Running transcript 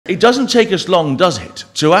it doesn't take us long, does it,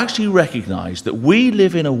 to actually recognize that we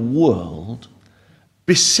live in a world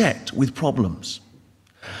beset with problems.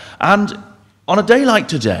 And on a day like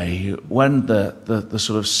today, when the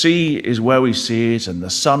sort of sea is where we see it and the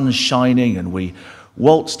sun's shining and we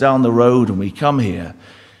waltz down the road and we come here,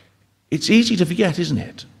 it's easy to forget, isn't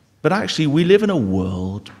it? But actually, we live in a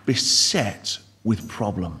world beset with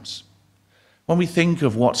problems. When we think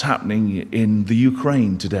of what's happening in the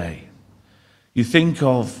Ukraine today, you think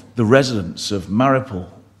of the residents of Mariupol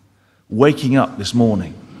waking up this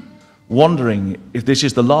morning, wondering if this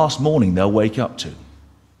is the last morning they'll wake up to.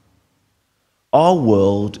 Our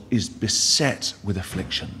world is beset with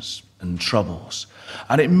afflictions and troubles,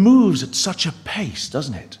 and it moves at such a pace,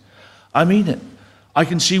 doesn't it? I mean it. I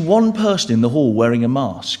can see one person in the hall wearing a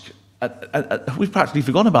mask. We've practically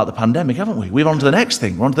forgotten about the pandemic, haven't we? We're on to the next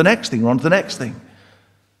thing, we're on to the next thing, we're on to the next thing.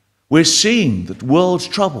 We're seeing the world's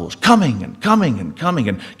troubles coming and coming and coming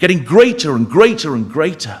and getting greater and greater and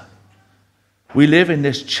greater. We live in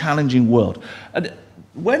this challenging world. And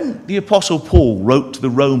when the Apostle Paul wrote to the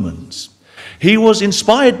Romans, he was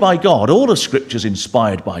inspired by God, all the scriptures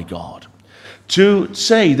inspired by God, to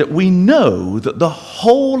say that we know that the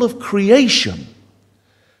whole of creation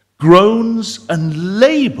groans and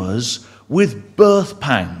labors with birth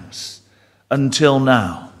pangs until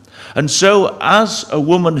now. And so as a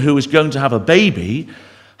woman who is going to have a baby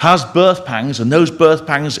has birth pangs, and those birth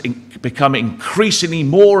pangs become increasingly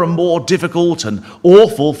more and more difficult and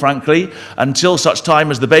awful, frankly, until such time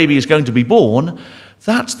as the baby is going to be born,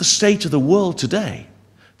 that's the state of the world today,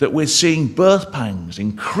 that we're seeing birth pangs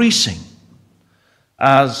increasing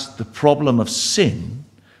as the problem of sin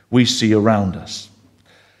we see around us.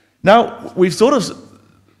 Now, we've thought of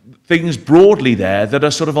things broadly there that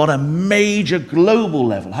are sort of on a major global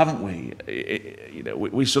level, haven't we?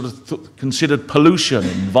 We sort of considered pollution,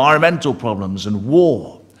 environmental problems, and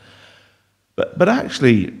war. But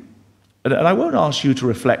actually, and I won't ask you to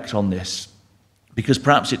reflect on this because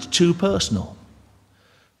perhaps it's too personal,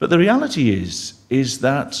 but the reality is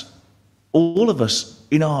that all of us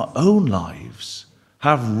in our own lives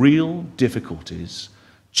have real difficulties,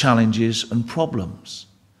 challenges, and problems.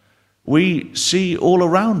 We see all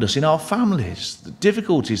around us in our families the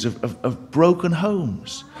difficulties of broken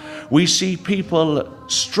homes. We see people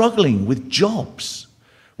struggling with jobs.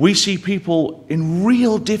 We see people in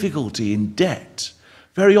real difficulty in debt,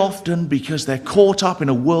 very often because they're caught up in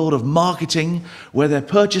a world of marketing where they're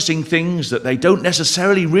purchasing things that they don't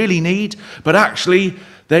necessarily really need, but actually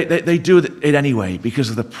they do it anyway because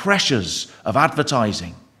of the pressures of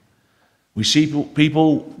advertising. We see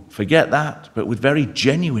people forget that, but with very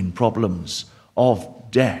genuine problems of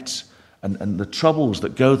debt and the troubles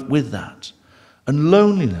that go with that, and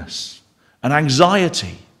loneliness and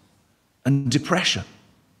anxiety and depression.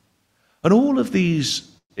 And all of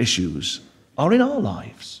these issues are in our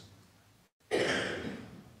lives.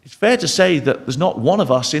 It's fair to say that there's not one of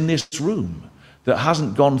us in this room that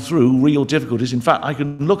hasn't gone through real difficulties. In fact, I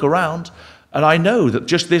can look around and I know that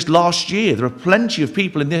just this last year, there are plenty of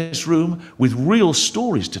people in this room with real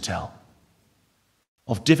stories to tell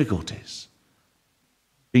of difficulties,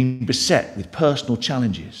 being beset with personal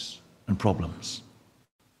challenges and problems.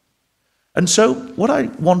 And so what I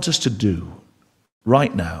want us to do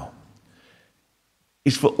right now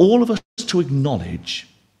is for all of us to acknowledge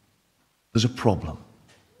there's a problem.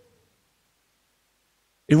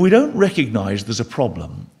 If we don't recognize there's a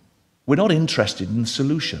problem, we're not interested in the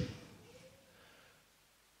solution.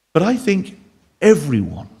 But I think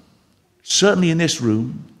everyone, certainly in this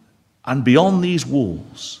room and beyond these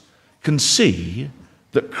walls, can see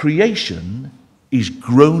that creation is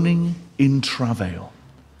groaning in travail.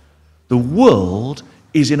 The world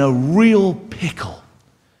is in a real pickle.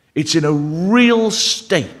 It's in a real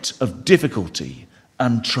state of difficulty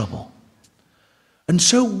and trouble. And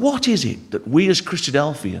so what is it that we as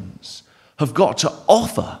Christadelphians have got to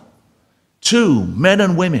offer to men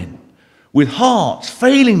and women with hearts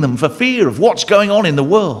failing them for fear of what's going on in the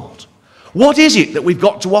world? What is it that we've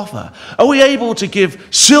got to offer? Are we able to give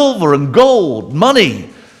silver and gold, money,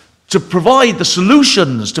 to provide the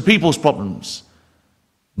solutions to people's problems?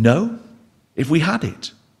 No. If we had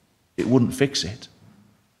it, it wouldn't fix it.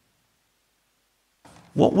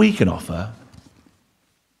 What we can offer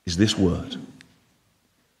is this word,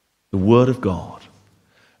 the Word of God.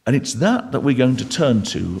 And it's that we're going to turn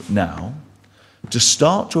to now to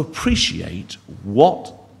start to appreciate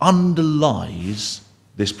what underlies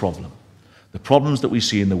this problem, the problems that we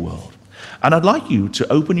see in the world. And I'd like you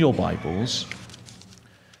to open your Bibles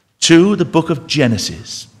to the book of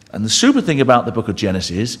Genesis. And the super thing about the book of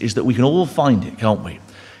Genesis is that we can all find it, can't we?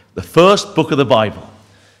 The first book of the Bible.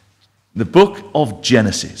 the book of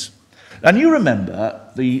Genesis. And you remember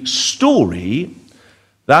the story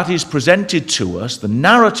that is presented to us, the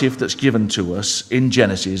narrative that's given to us in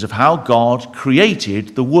Genesis of how God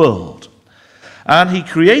created the world. And he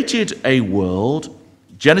created a world,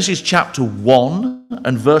 Genesis chapter 1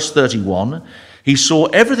 and verse 31, he saw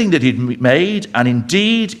everything that he'd made, and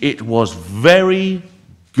indeed it was very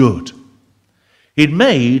good. He'd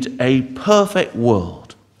made a perfect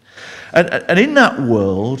world. And in that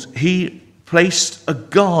world, he placed a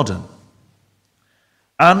garden.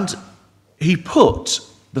 And he put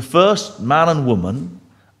the first man and woman,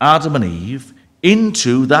 Adam and Eve,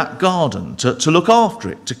 into that garden to look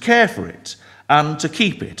after it, to care for it, and to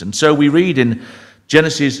keep it. And so we read in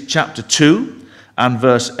Genesis chapter 2 and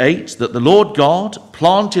verse 8 that the Lord God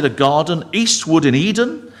planted a garden eastward in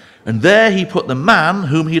Eden, and there he put the man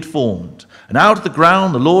whom he had formed. And out of the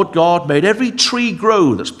ground the Lord God made every tree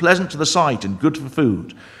grow that's pleasant to the sight and good for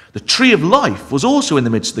food. The tree of life was also in the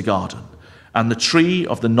midst of the garden, and the tree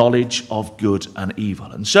of the knowledge of good and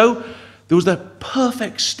evil. And so there was the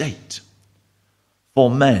perfect state for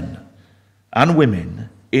men and women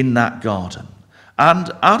in that garden.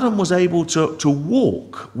 And Adam was able to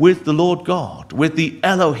walk with the Lord God, with the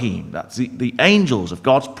Elohim, that's the angels of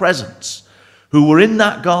God's presence, who were in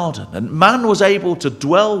that garden. And man was able to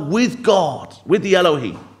dwell with God, with the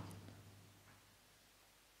Elohim.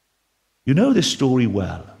 You know this story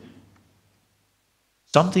well.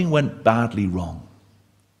 Something went badly wrong.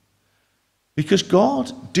 Because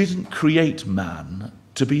God didn't create man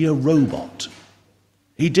to be a robot.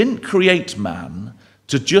 He didn't create man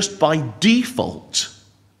to just by default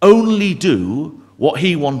only do what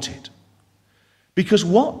he wanted. Because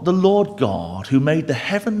what the Lord God, who made the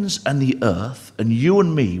heavens and the earth, and you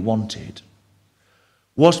and me wanted,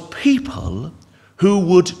 was people who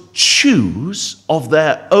would choose of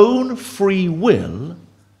their own free will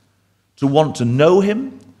to want to know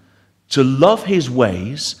him, to love his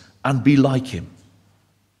ways, and be like him.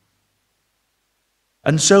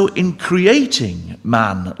 And so in creating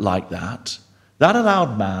man like that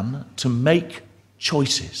allowed man to make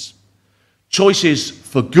choices. Choices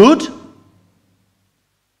for good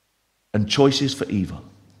and choices for evil.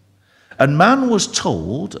 And man was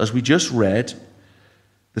told, as we just read,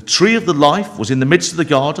 the tree of the life was in the midst of the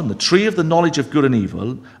garden, the tree of the knowledge of good and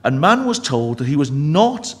evil, and man was told that he was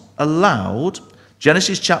not allowed,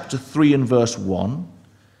 Genesis chapter 3 and verse 1,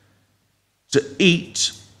 to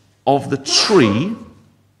eat of the tree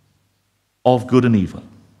of good and evil.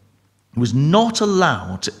 He was not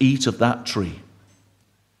allowed to eat of that tree.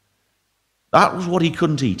 That was what he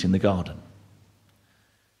couldn't eat in the garden.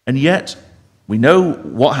 And yet, we know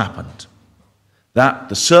what happened. That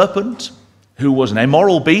the serpent, who was an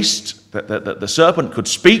immoral beast, that the serpent could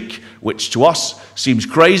speak, which to us seems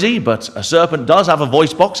crazy, but a serpent does have a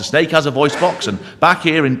voice box, a snake has a voice box, and back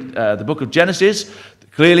here in the book of Genesis,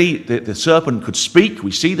 clearly the serpent could speak.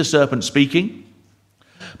 We see the serpent speaking.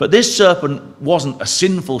 But this serpent wasn't a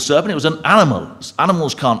sinful serpent, it was an animal.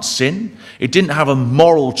 Animals can't sin. It didn't have a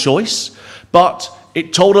moral choice, but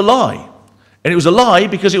it told a lie. And it was a lie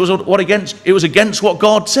because it was against what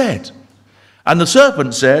God said. And the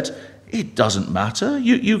serpent said, it doesn't matter.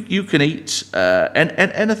 You can eat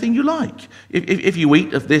anything you like. If you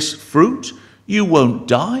eat of this fruit, you won't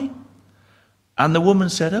die. And the woman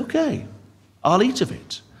said, okay, I'll eat of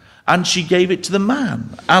it. And she gave it to the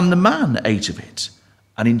man, and the man ate of it.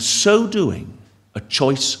 And in so doing, a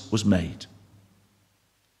choice was made.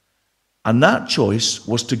 And that choice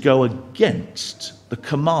was to go against the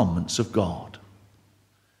commandments of God.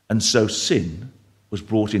 And so sin was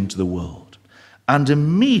brought into the world. And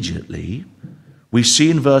immediately, we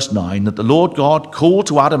see in verse 9 that the Lord God called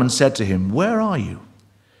to Adam and said to him, where are you?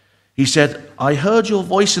 He said, I heard your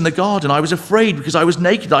voice in the garden. I was afraid because I was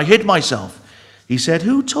naked. I hid myself. He said,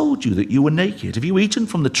 who told you that you were naked? Have you eaten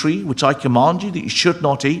from the tree which I command you that you should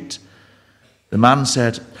not eat? The man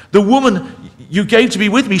said, the woman you gave to be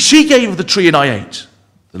with me, she gave of the tree and I ate.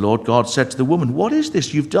 The Lord God said to the woman, what is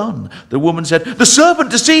this you've done? The woman said, the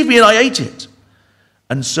serpent deceived me and I ate it.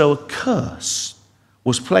 And so a curse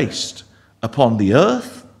was placed upon the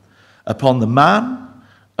earth, upon the man,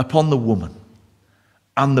 upon the woman.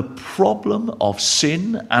 And the problem of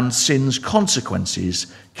sin and sin's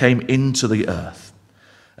consequences came into the earth.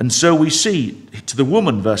 And so we see to the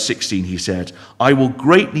woman, verse 16, he said, I will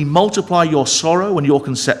greatly multiply your sorrow and your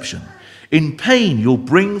conception. In pain you'll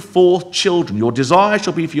bring forth children. Your desire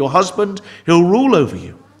shall be for your husband. He'll rule over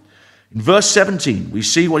you. In verse 17, we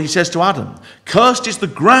see what he says to Adam. Cursed is the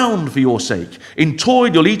ground for your sake. In toil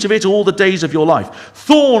you'll eat of it all the days of your life.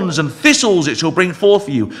 Thorns and thistles it shall bring forth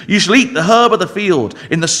for you. You shall eat the herb of the field.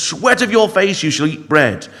 In the sweat of your face you shall eat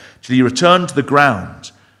bread, till you return to the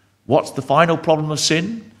ground. What's the final problem of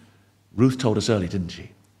sin? Ruth told us earlier, didn't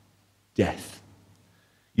she? Death.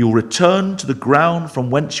 You'll return to the ground from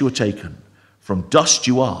whence you were taken. From dust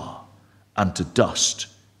you are, and to dust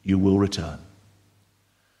you will return.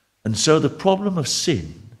 And so the problem of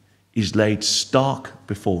sin is laid stark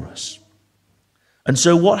before us. And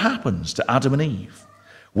so what happens to Adam and Eve?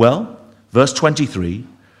 Well, verse 23,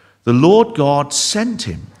 the Lord God sent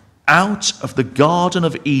him out of the Garden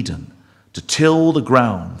of Eden to till the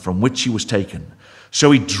ground from which he was taken.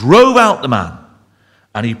 So he drove out the man,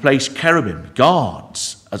 and he placed cherubim,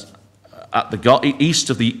 guards, at the east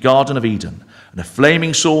of the Garden of Eden, and a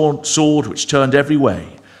flaming sword which turned every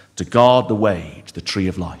way to guard the way to the tree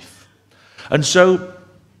of life. And so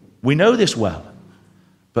we know this well,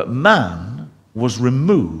 but man was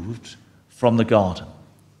removed from the garden,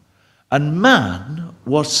 and man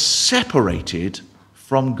was separated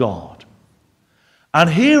from God. And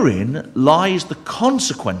herein lies the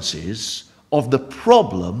consequences of the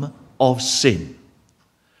problem of sin.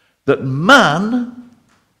 That man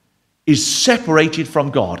is separated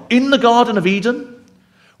from God. In the Garden of Eden,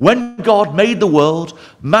 when God made the world,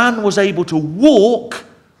 man was able to walk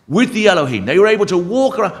with the Elohim. They were able to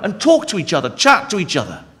walk around and talk to each other, chat to each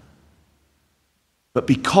other. But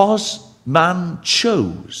because man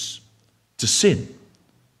chose to sin,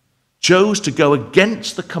 chose to go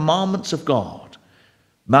against the commandments of God,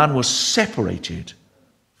 man was separated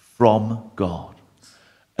from God.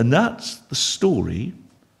 And that's the story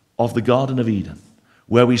of the Garden of Eden,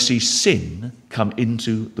 where we see sin come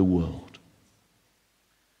into the world.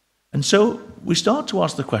 And so we start to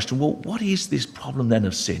ask the question, well, what is this problem then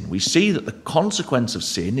of sin? We see that the consequence of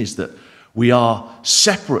sin is that we are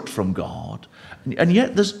separate from God, and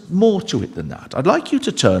yet there's more to it than that. I'd like you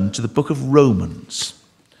to turn to the book of Romans.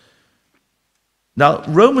 Now,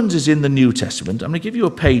 Romans is in the New Testament. I'm going to give you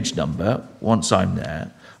a page number once I'm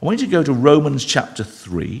there. I want you to go to Romans chapter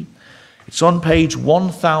 3. It's on page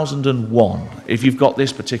 1001. If you've got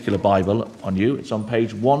this particular Bible on you, it's on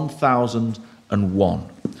page 1001.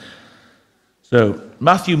 So,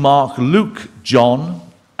 Matthew, Mark, Luke, John,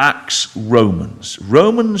 Acts, Romans.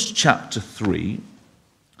 Romans chapter 3.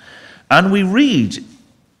 And we read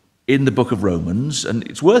in the book of Romans, and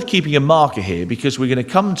it's worth keeping a marker here because we're going to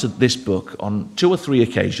come to this book on 2 or 3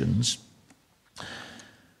 occasions.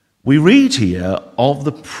 We read here of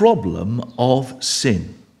the problem of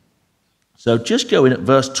sin. So just go in at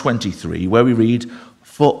verse 23 where we read,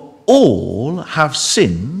 "For all have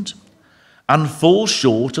sinned and fall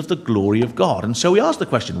short of the glory of God." And so we ask the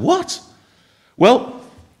question, what? Well,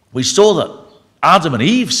 we saw that Adam and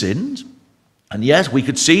Eve sinned, and yes, we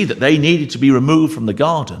could see that they needed to be removed from the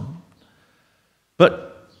garden.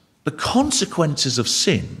 But the consequences of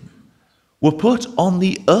sin were put on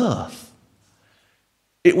the earth.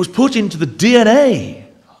 It was put into the DNA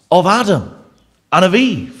of Adam and of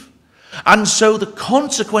Eve. And so the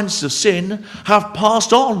consequences of sin have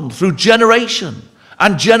passed on through generation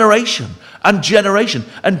and generation and generation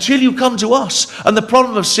until you come to us. And the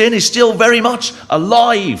problem of sin is still very much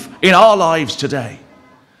alive in our lives today.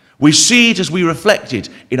 We see it as we reflect it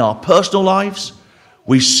in our personal lives.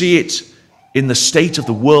 We see it in the state of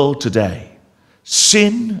the world today.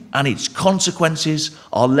 Sin and its consequences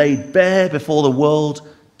are laid bare before the world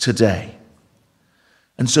today.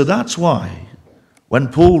 And so that's why when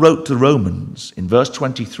Paul wrote to the Romans in verse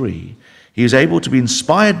 23, he is able to be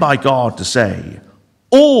inspired by God to say,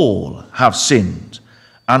 all have sinned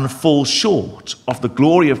and fall short of the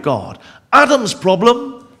glory of God. Adam's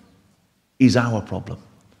problem is our problem.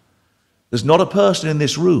 There's not a person in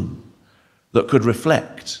this room that could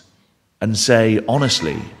reflect and say,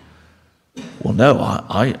 honestly, well, no,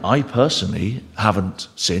 I personally haven't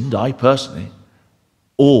sinned.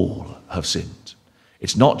 All have sinned.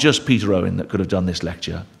 It's not just Peter Owen that could have done this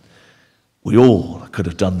lecture. We all could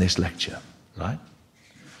have done this lecture, right?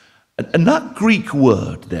 And that Greek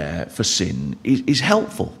word there for sin is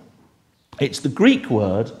helpful. It's the Greek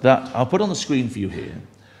word that I'll put on the screen for you here.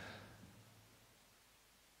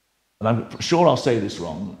 And I'm sure I'll say this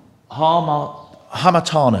wrong,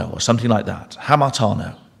 hamartano, or something like that,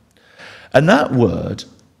 hamartano. And that word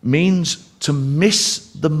means to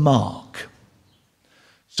miss the mark.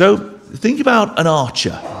 So think about an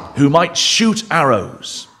archer who might shoot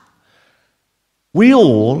arrows. We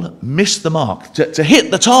all miss the mark. To hit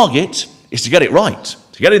the target is to get it right,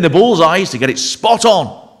 to get it in the bullseye, to get it spot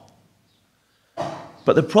on.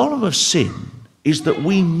 But the problem of sin is that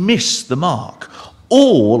we miss the mark.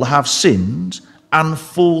 All have sinned and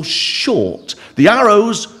fall short. The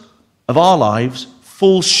arrows of our lives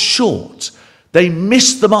fall short. They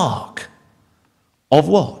miss the mark of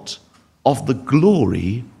what? Of the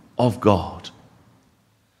glory of God.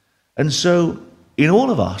 And so in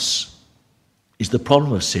all of us is the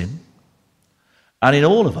problem of sin, and in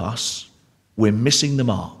all of us we're missing the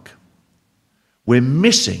mark. We're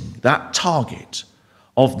missing that target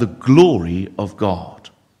of the glory of God.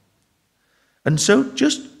 And so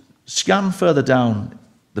just scan further down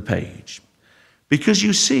the page, because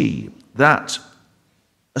you see that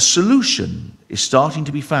a solution is starting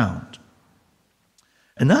to be found.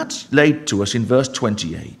 And that's laid to us in verse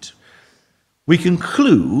 28. We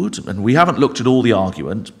conclude, and we haven't looked at all the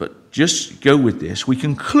argument, but just go with this, we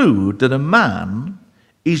conclude that a man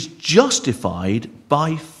is justified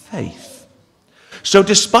by faith. So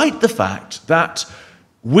despite the fact that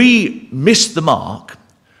we miss the mark,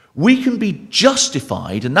 we can be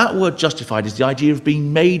justified, and that word justified is the idea of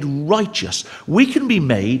being made righteous. We can be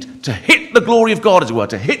made to hit the glory of God, as it were,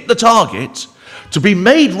 to hit the target, to be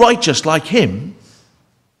made righteous like him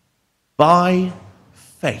by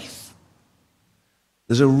faith.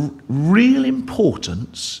 There's a real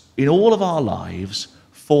importance in all of our lives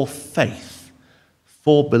for faith,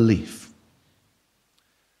 for belief.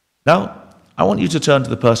 Now, I want you to turn to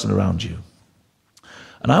the person around you,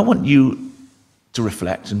 and I want you to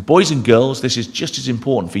reflect, and boys and girls, this is just as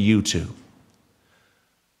important for you too.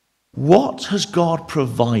 What has God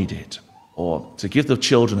provided? Or to give the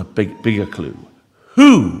children a bigger clue,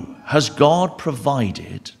 who has God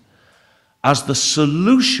provided as the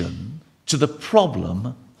solution to the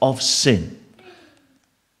problem of sin?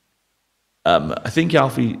 I think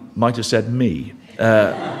Alfie might have said me,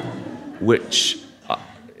 which,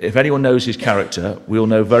 if anyone knows his character, we'll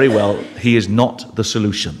know very well he is not the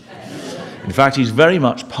solution. In fact, he's very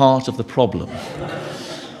much part of the problem.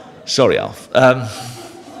 Sorry, Alf.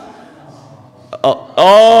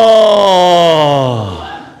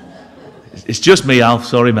 It's just me, Alf.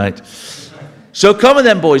 Sorry, mate. So come on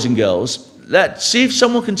then, boys and girls. Let's see if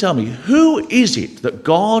someone can tell me, who is it that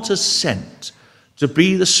God has sent to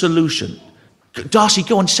be the solution? Darcy,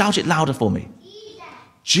 go on, shout it louder for me.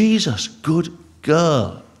 Jesus, good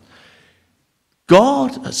girl.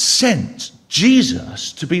 God has sent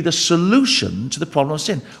Jesus to be the solution to the problem of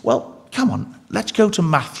sin. Well, come on, let's go to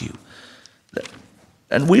Matthew.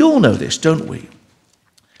 And we all know this, don't we?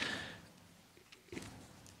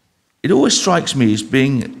 It always strikes me as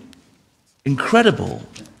being incredible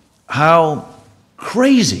how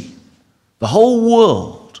crazy the whole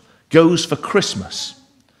world goes for Christmas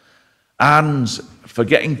and for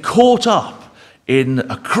getting caught up in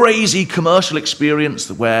a crazy commercial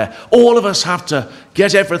experience where all of us have to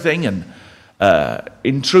get everything. And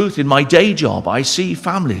in truth, in my day job, I see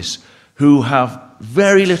families who have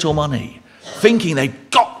very little money, thinking they've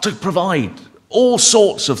got to provide all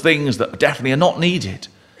sorts of things that definitely are not needed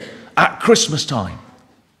at Christmas time.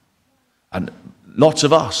 And lots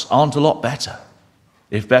of us aren't a lot better,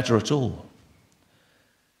 if better at all.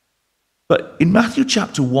 But in Matthew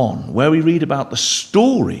chapter 1, where we read about the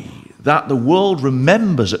story that the world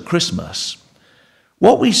remembers at Christmas,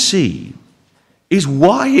 what we see is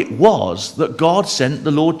why it was that God sent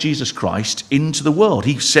the Lord Jesus Christ into the world.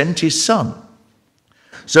 He sent his Son.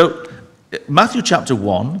 So Matthew chapter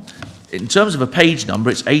 1, in terms of a page number,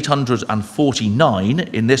 it's 849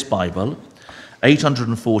 in this Bible,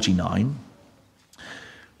 849.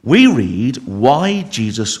 We read why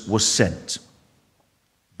Jesus was sent.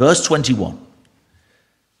 Verse 21.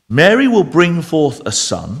 Mary will bring forth a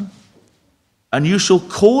son, and you shall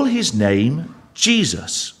call his name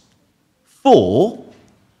Jesus, for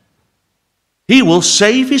he will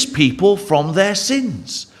save his people from their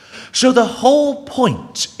sins. So the whole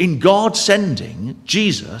point in God sending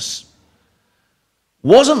Jesus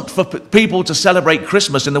wasn't for people to celebrate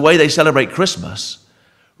Christmas in the way they celebrate Christmas.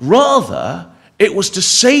 Rather, it was to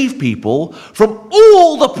save people from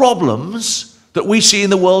all the problems that we see in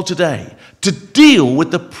the world today, to deal with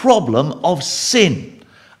the problem of sin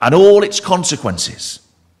and all its consequences.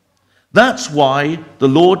 That's why the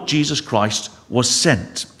Lord Jesus Christ was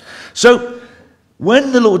sent. So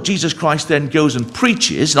when the Lord Jesus Christ then goes and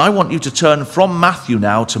preaches, and I want you to turn from Matthew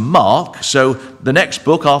now to Mark. So the next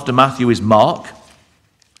book after Matthew is Mark.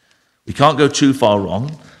 We can't go too far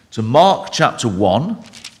wrong. To Mark chapter 1.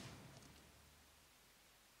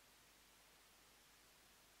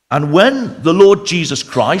 And when the Lord Jesus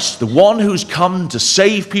Christ, the one who's come to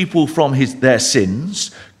save people from their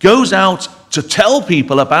sins, goes out to tell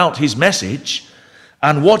people about his message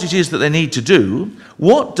and what it is that they need to do,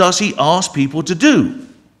 what does he ask people to do?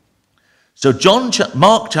 So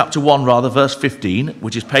Mark chapter 1, verse 15,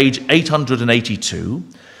 which is page 882,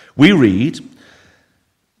 we read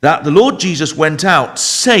that the Lord Jesus went out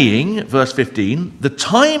saying, verse 15, the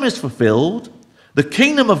time is fulfilled, the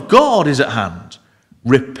kingdom of God is at hand.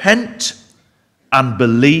 repent and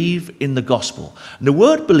believe in the gospel. And the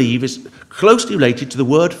word believe is closely related to the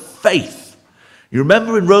word faith. You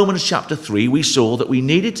remember in Romans chapter 3, we saw that we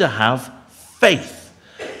needed to have faith.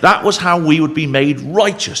 That was how we would be made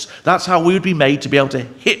righteous. That's how we would be made to be able to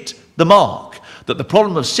hit the mark that the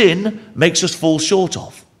problem of sin makes us fall short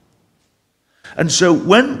of. And so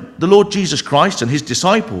when the Lord Jesus Christ and his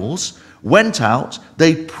disciples went out,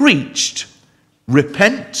 they preached,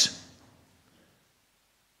 repent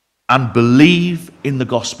and believe in the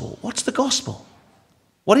gospel. What's the gospel?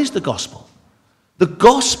 What is the gospel? The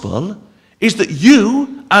gospel is that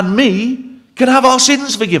you and me can have our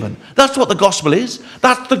sins forgiven. That's what the gospel is.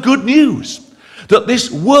 That's the good news. That this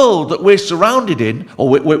world that we're surrounded in, or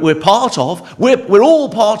we're part of, we're all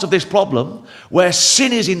part of this problem where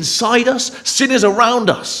sin is inside us, sin is around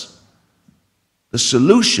us. The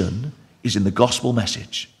solution is in the gospel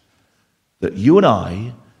message. That you and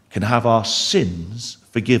I can have our sins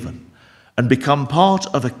forgiven and become part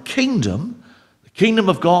of a kingdom, the kingdom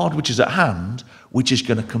of God which is at hand, which is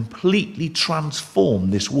going to completely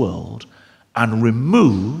transform this world and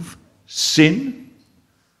remove sin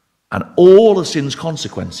and all of sin's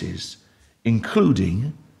consequences,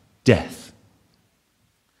 including death.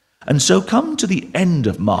 And so come to the end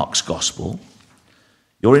of Mark's gospel.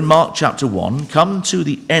 You're in Mark chapter 1. Come to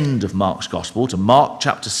the end of Mark's gospel, to Mark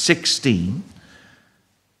chapter 16,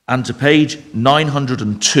 and to page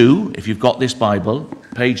 902, if you've got this Bible,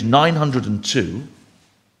 page 902,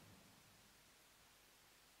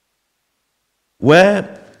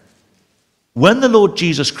 where when the Lord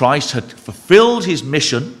Jesus Christ had fulfilled his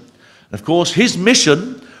mission, of course, his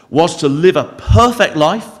mission was to live a perfect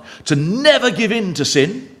life, to never give in to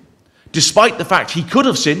sin, despite the fact he could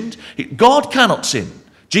have sinned. God cannot sin.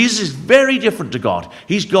 Jesus is very different to God.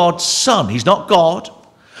 He's God's son. He's not God.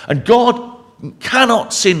 And God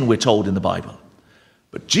cannot sin, we're told in the Bible.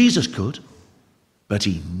 But Jesus could, but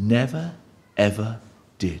he never, ever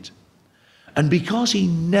did. And because he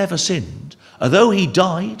never sinned, although he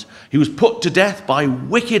died, he was put to death by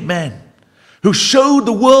wicked men who showed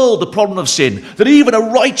the world the problem of sin, that even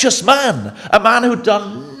a righteous man, a man who had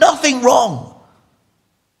done nothing wrong,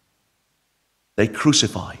 they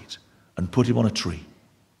crucified and put him on a tree.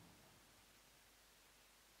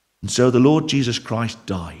 And so the Lord Jesus Christ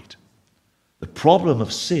died. The problem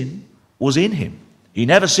of sin was in him. He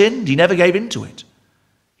never sinned, he never gave in to it.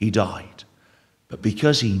 He died. But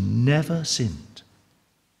because he never sinned,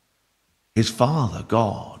 his Father,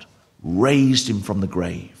 God, raised him from the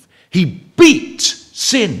grave. He beat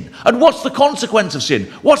sin. And what's the consequence of sin?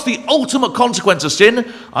 What's the ultimate consequence of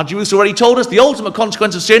sin? Our Jews already told us the ultimate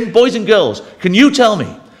consequence of sin. Boys and girls, can you tell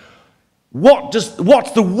me? What's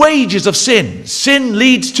the wages of sin? Sin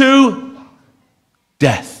leads to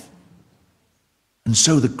death. And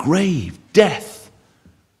so the grave, death,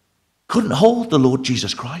 couldn't hold the Lord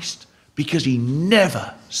Jesus Christ because he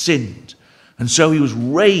never sinned. And so he was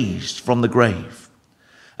raised from the grave.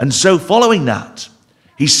 And so following that,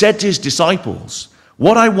 he said to his disciples,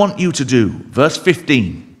 what I want you to do, verse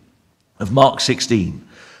 15 of Mark 16,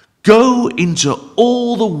 go into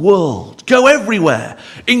all the world, go everywhere,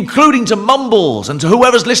 including to Mumbles and to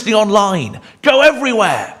whoever's listening online. Go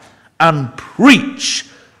everywhere and preach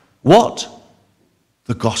what?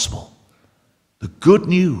 The gospel, the good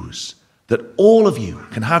news that all of you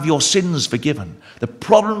can have your sins forgiven. The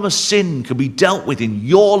problem of sin can be dealt with in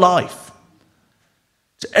your life.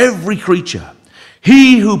 To every creature,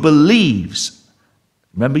 he who believes,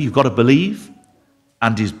 remember you've got to believe,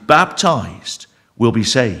 and is baptized will be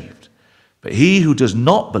saved. But he who does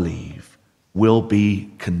not believe will be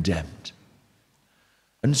condemned.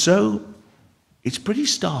 And so it's pretty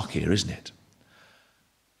stark here, isn't it?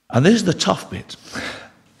 And this is the tough bit,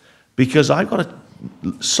 because I've got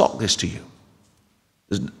to sock this to you.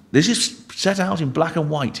 This is set out in black and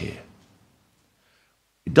white here.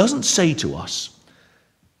 It doesn't say to us,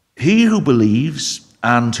 he who believes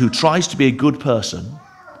and who tries to be a good person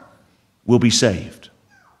will be saved.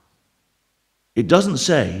 It doesn't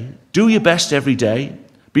say, do your best every day,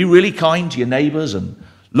 be really kind to your neighbors and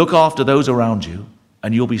look after those around you,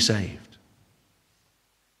 and you'll be saved.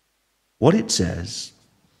 What it says,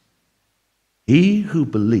 he who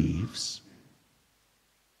believes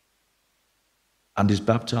and is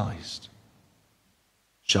baptized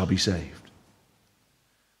shall be saved.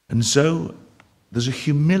 And so there's a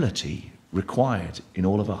humility required in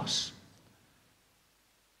all of us.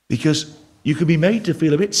 Because you can be made to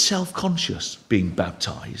feel a bit self-conscious being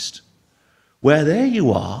baptized, where there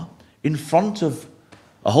you are in front of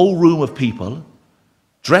a whole room of people,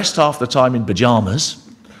 dressed half the time in pajamas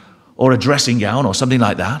or a dressing gown or something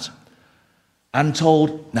like that, and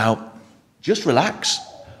told, now, just relax.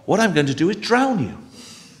 What I'm going to do is drown you.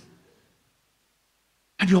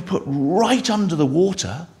 And you're put right under the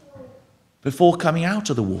water before coming out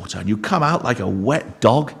of the water. And you come out like a wet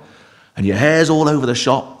dog, and your hair's all over the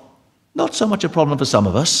shop. Not so much a problem for some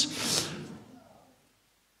of us.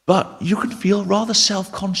 But you can feel rather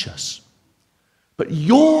self-conscious. But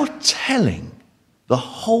you're telling the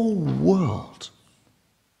whole world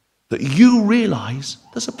that you realize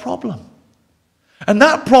there's a problem. And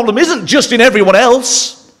that problem isn't just in everyone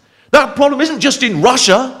else. That problem isn't just in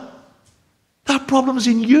Russia. That problem is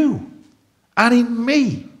in you and in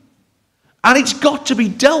me. And it's got to be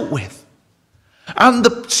dealt with. And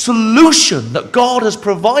the solution that God has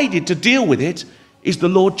provided to deal with it is the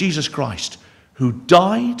Lord Jesus Christ, who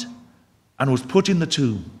died and was put in the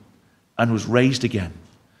tomb and was raised again.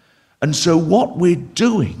 And so what we're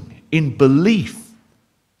doing in belief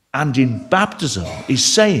and in baptism is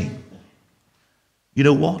saying, you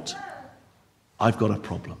know what? I've got a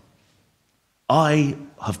problem. I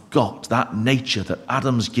have got that nature that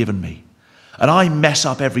Adam's given me. And I mess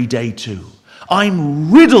up every day too.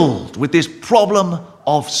 I'm riddled with this problem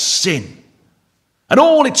of sin. And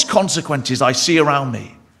all its consequences I see around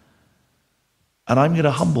me. And I'm going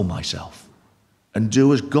to humble myself and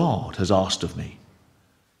do as God has asked of me.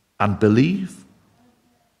 And believe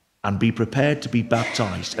and be prepared to be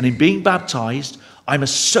baptized. And in being baptized, I'm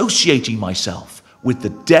associating myself with the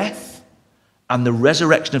death and the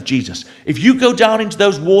resurrection of Jesus. If you go down into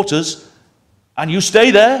those waters and you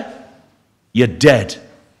stay there, you're dead.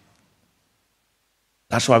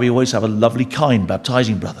 That's why we always have a lovely, kind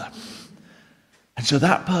baptizing brother. And so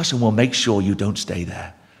that person will make sure you don't stay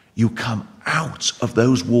there. You come out of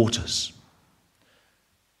those waters.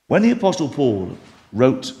 When the Apostle Paul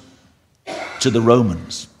wrote to the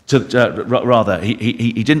Romans, he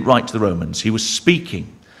didn't write to the Romans, he was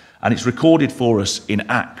speaking, and it's recorded for us in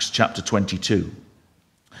Acts chapter 22.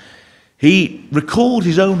 He recalled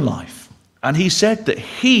his own life, and he said that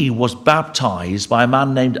he was baptized by a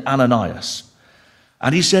man named Ananias.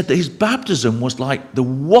 And he said that his baptism was like the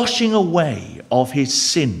washing away of his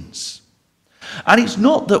sins. And it's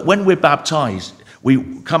not that when we're baptized,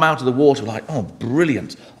 we come out of the water like, oh,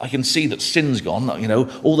 brilliant. I can see that sin's gone. You know,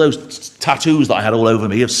 all those tattoos that I had all over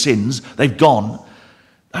me of sins, they've gone.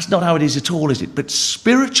 That's not how it is at all, is it? But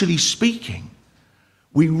spiritually speaking,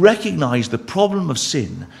 we recognize the problem of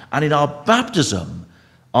sin. And in our baptism,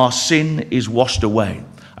 our sin is washed away.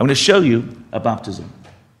 I'm going to show you a baptism.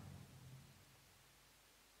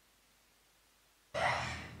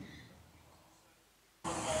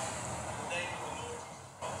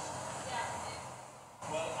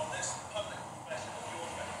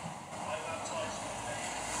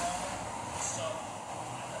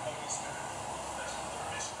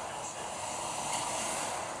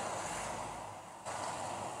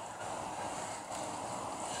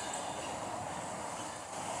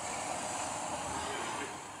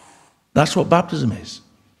 That's what baptism is.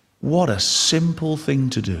 What a simple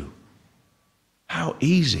thing to do. How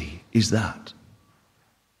easy is that?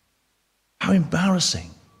 How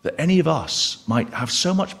embarrassing that any of us might have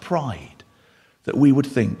so much pride that we would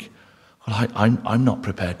think, well, I'm not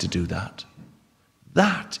prepared to do that.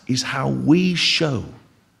 That is how we show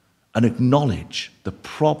and acknowledge the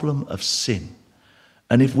problem of sin.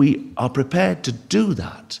 And if we are prepared to do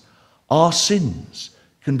that, our sins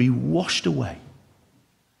can be washed away,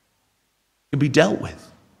 can be dealt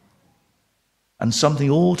with. And something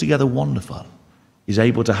altogether wonderful is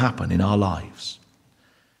able to happen in our lives.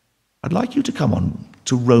 I'd like you to come on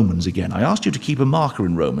to Romans again. I asked you to keep a marker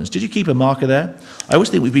in Romans. Did you keep a marker there? I always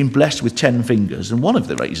think we've been blessed with 10 fingers, and one of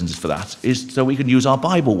the reasons for that is so we can use our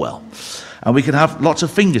Bible well. And we can have lots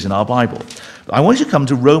of fingers in our Bible. I want you to come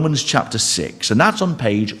to Romans chapter 6, and that's on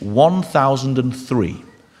page 1003.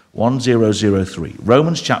 1003.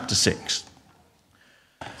 Romans chapter 6.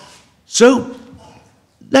 So,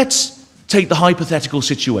 let's take the hypothetical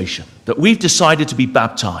situation that we've decided to be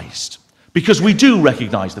baptized because we do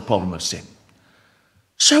recognize the problem of sin.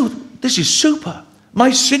 So, this is super.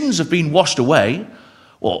 My sins have been washed away.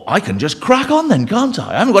 Well, I can just crack on then, can't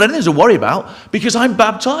I? I haven't got anything to worry about because I'm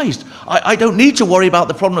baptized. I don't need to worry about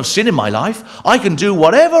the problem of sin in my life. I can do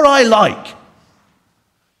whatever I like.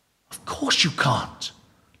 Of course you can't.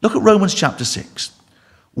 Look at Romans chapter 6.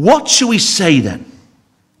 What shall we say then?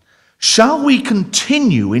 Shall we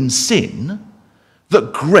continue in sin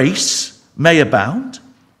that grace may abound?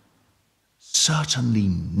 Certainly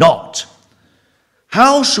not.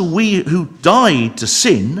 How shall we who died to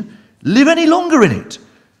sin live any longer in it?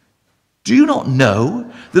 Do you not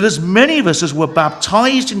know that as many of us as were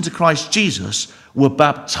baptized into Christ Jesus were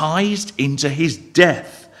baptized into his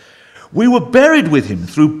death? we were buried with him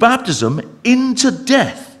through baptism into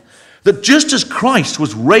death, that just as Christ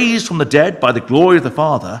was raised from the dead by the glory of the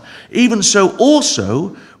Father, even so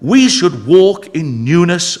also we should walk in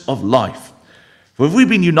newness of life. For if we've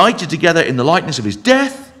been united together in the likeness of his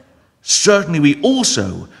death, certainly we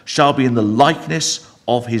also shall be in the likeness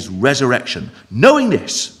of his resurrection, knowing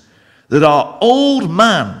this, that our old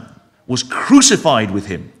man was crucified with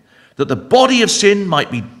him, that the body of sin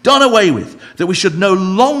might be done away with, that we should no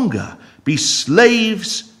longer be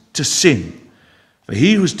slaves to sin. For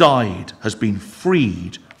he who's died has been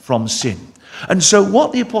freed from sin. And so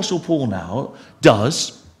what the Apostle Paul now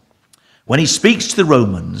does when he speaks to the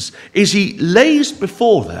Romans is he lays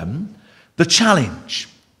before them the challenge.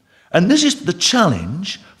 And this is the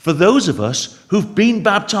challenge for those of us who've been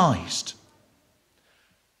baptized.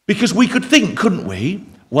 Because we could think, couldn't we,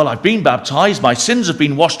 well, I've been baptized, my sins have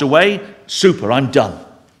been washed away, super, I'm done.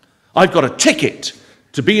 I've got a ticket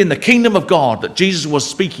to be in the kingdom of God that Jesus was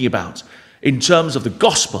speaking about in terms of the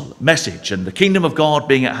gospel message and the kingdom of God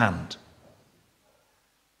being at hand.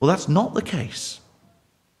 Well, that's not the case.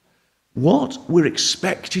 What we're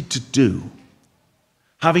expected to do,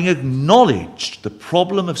 having acknowledged the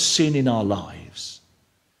problem of sin in our lives,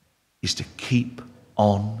 is to keep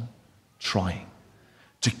on trying.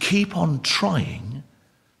 To keep on trying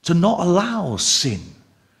to not allow sin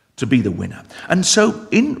to be the winner. And so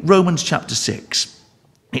in Romans chapter 6,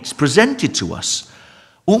 it's presented to us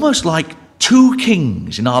almost like two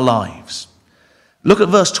kings in our lives. Look at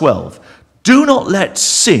verse 12. Do not let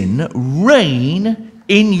sin reign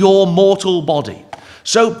in your mortal body.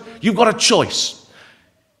 So you've got a choice.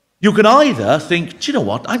 You can either think, do you know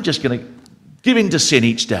what, I'm just going to give in to sin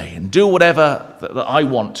each day and do whatever that I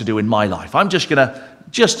want to do in my life. I'm just going to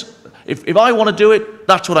if I want to do it,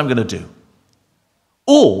 that's what I'm going to do.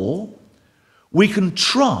 Or we can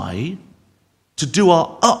try to do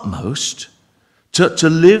our utmost to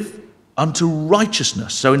live unto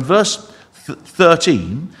righteousness. So in verse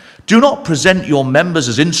 13, do not present your members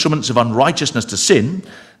as instruments of unrighteousness to sin.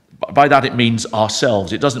 By that it means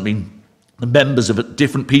ourselves. It doesn't mean the members of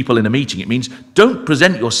different people in a meeting. It means don't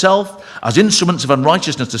present yourself as instruments of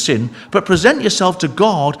unrighteousness to sin, but present yourself to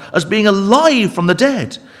God as being alive from the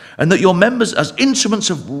dead, and that your members as instruments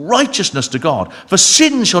of righteousness to God. For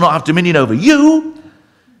sin shall not have dominion over you.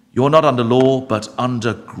 You are not under law, but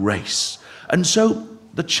under grace. And so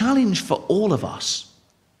the challenge for all of us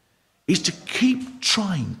is to keep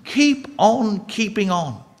trying, keep on keeping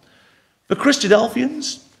on. For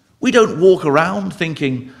Christadelphians, we don't walk around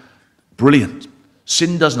thinking, brilliant,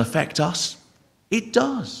 sin doesn't affect us. It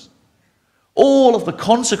does. All of the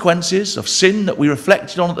consequences of sin that we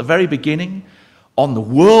reflected on at the very beginning, on the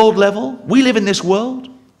world level, we live in this world.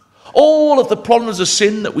 All of the problems of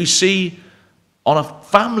sin that we see on a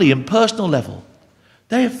family and personal level,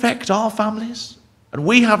 they affect our families. And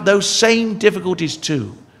we have those same difficulties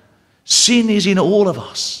too. Sin is in all of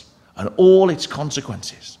us and all its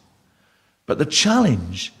consequences. But the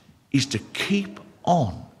challenge is to keep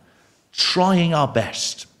on trying our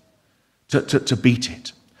best to beat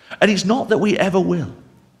it. And it's not that we ever will.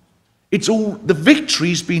 It's all, the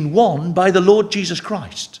victory's been won by the Lord Jesus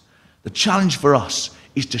Christ. The challenge for us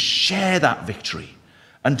is to share that victory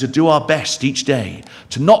and to do our best each day,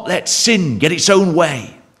 to not let sin get its own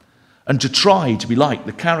way, and to try to be like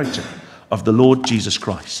the character of the Lord Jesus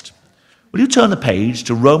Christ. Will you turn the page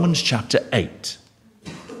to Romans chapter 8?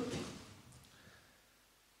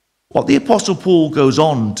 What the Apostle Paul goes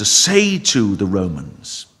on to say to the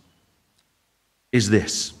Romans is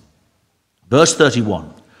this. Verse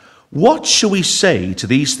 31. What shall we say to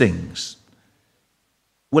these things?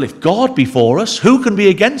 Well, if God be for us, who can be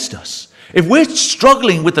against us? If we're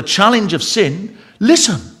struggling with the challenge of sin,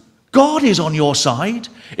 listen, God is on your side.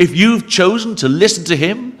 If you've chosen to listen to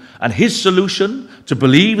him and his solution, to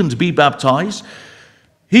believe and to be baptized,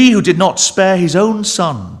 he who did not spare his own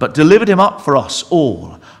son, but delivered him up for us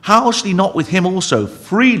all, how shall he not with him also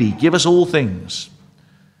freely give us all things?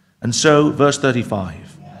 And so, verse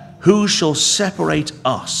 35, who shall separate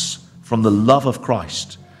us from the love of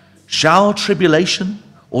Christ? Shall tribulation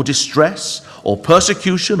or distress or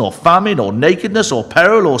persecution or famine or nakedness or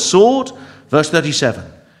peril or sword? Verse 37,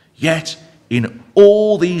 yet in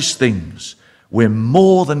all these things we're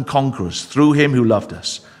more than conquerors through him who loved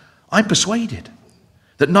us. I'm persuaded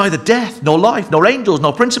that neither death, nor life, nor angels,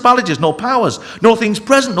 nor principalities, nor powers, nor things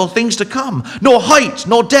present, nor things to come, nor height,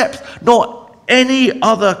 nor depth, nor any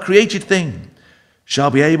other created thing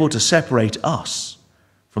shall be able to separate us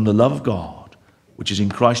from the love of God, which is in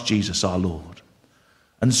Christ Jesus our Lord.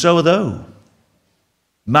 And so though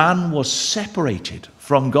man was separated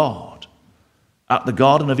from God at the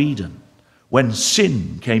Garden of Eden, when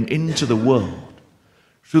sin came into the world,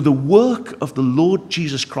 through the work of the Lord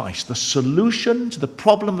Jesus Christ, the solution to the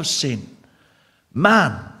problem of sin,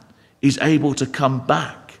 man is able to come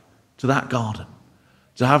back to that garden,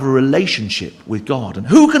 to have a relationship with God. And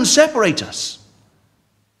who can separate us?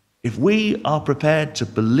 If we are prepared to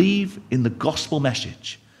believe in the gospel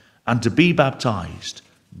message and to be baptized,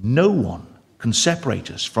 no one can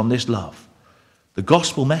separate us from this love. The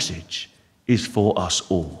gospel message is for us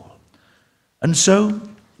all. And so,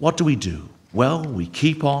 what do? Well, we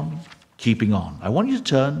keep on keeping on. I want you to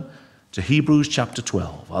turn to Hebrews chapter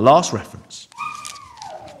 12, our last reference.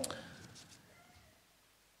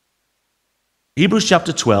 Hebrews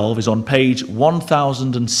chapter 12 is on page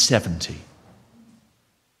 1070.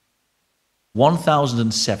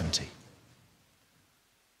 1070.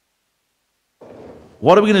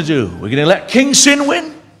 What are we going to do? We're going to let King Sin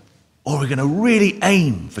win? Or we're going to really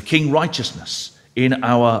aim for King Righteousness in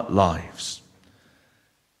our lives?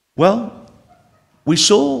 Well, we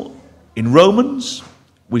saw in Romans,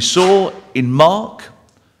 we saw in Mark,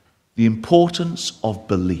 the importance of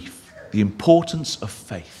belief, the importance of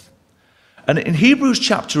faith. And in Hebrews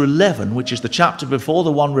chapter 11, which is the chapter before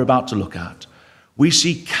the one we're about to look at, we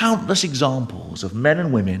see countless examples of men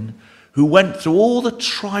and women who went through all the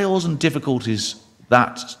trials and difficulties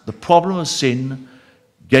that the problem of sin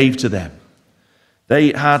gave to them.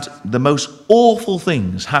 They had the most awful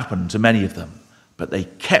things happen to many of them, but they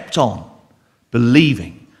kept on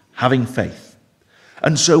believing, having faith.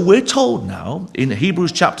 And so we're told now in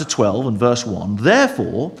Hebrews chapter 12 and verse 1,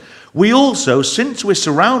 therefore, we also, since we're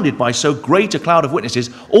surrounded by so great a cloud of witnesses,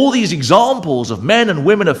 all these examples of men and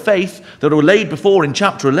women of faith that were laid before in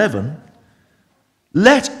chapter 11,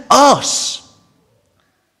 let us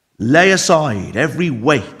lay aside every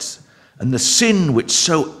weight and the sin which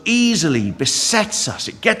so easily besets us.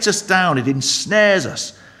 It gets us down, it ensnares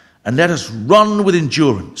us. And let us run with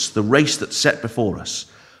endurance the race that's set before us,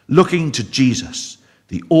 looking to Jesus,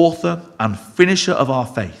 the author and finisher of our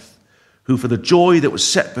faith, who for the joy that was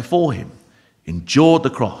set before him endured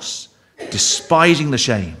the cross, despising the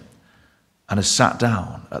shame, and has sat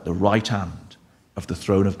down at the right hand of the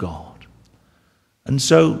throne of God. And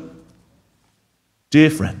so,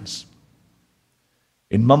 dear friends,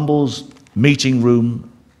 in Mumble's meeting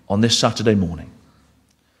room on this Saturday morning,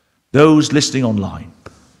 those listening online,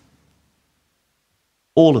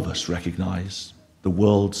 all of us recognize the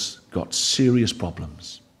world's got serious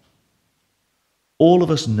problems. All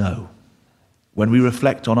of us know, when we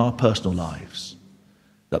reflect on our personal lives,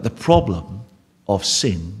 that the problem of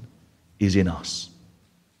sin is in us.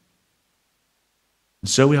 And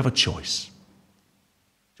so we have a choice.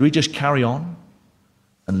 Do we just carry on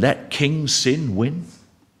and let King Sin win?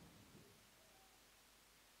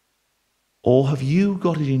 Or have you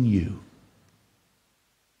got it in you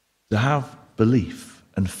to have belief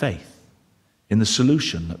and faith in the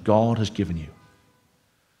solution that God has given you,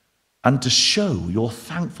 and to show your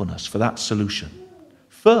thankfulness for that solution?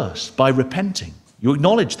 First, by repenting. You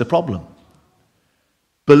acknowledge the problem,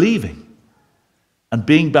 believing, and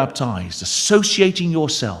being baptized, associating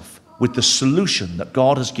yourself with the solution that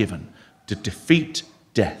God has given to defeat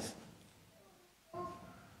death.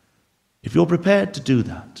 If you're prepared to do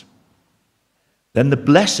that, then the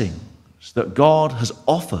blessings that God has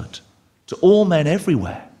offered to all men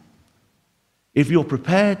everywhere, if you're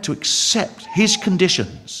prepared to accept his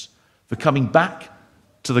conditions for coming back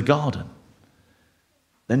to the garden,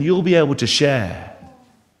 then you'll be able to share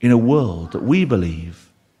in a world that we believe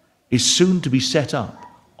is soon to be set up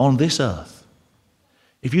on this earth.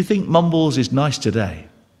 If you think Mumbles is nice today,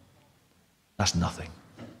 that's nothing.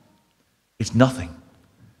 It's nothing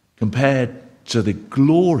compared to the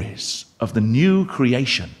glories of the new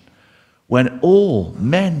creation, when all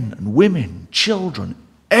men and women, children,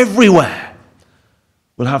 everywhere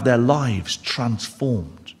will have their lives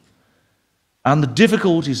transformed. And the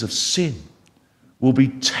difficulties of sin will be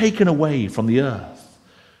taken away from the earth.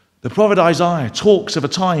 The prophet Isaiah talks of a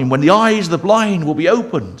time when the eyes of the blind will be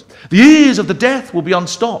opened, the ears of the deaf will be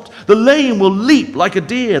unstopped, the lame will leap like a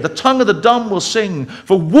deer, the tongue of the dumb will sing,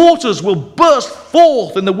 for waters will burst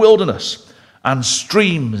forth in the wilderness and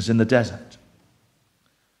streams in the desert.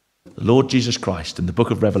 The Lord Jesus Christ in the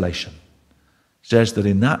book of Revelation says that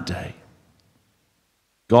in that day,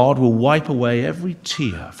 God will wipe away every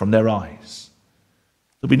tear from their eyes.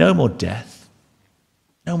 There'll be no more death,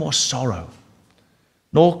 no more sorrow,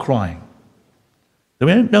 nor crying.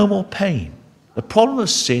 There'll be no more pain. The problem of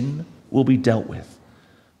sin will be dealt with.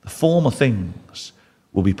 The former things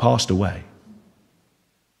will be passed away.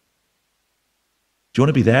 Do you want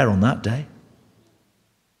to be there on that day?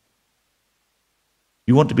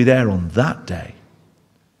 You want to be there on that day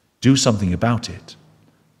Do something about it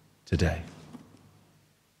today.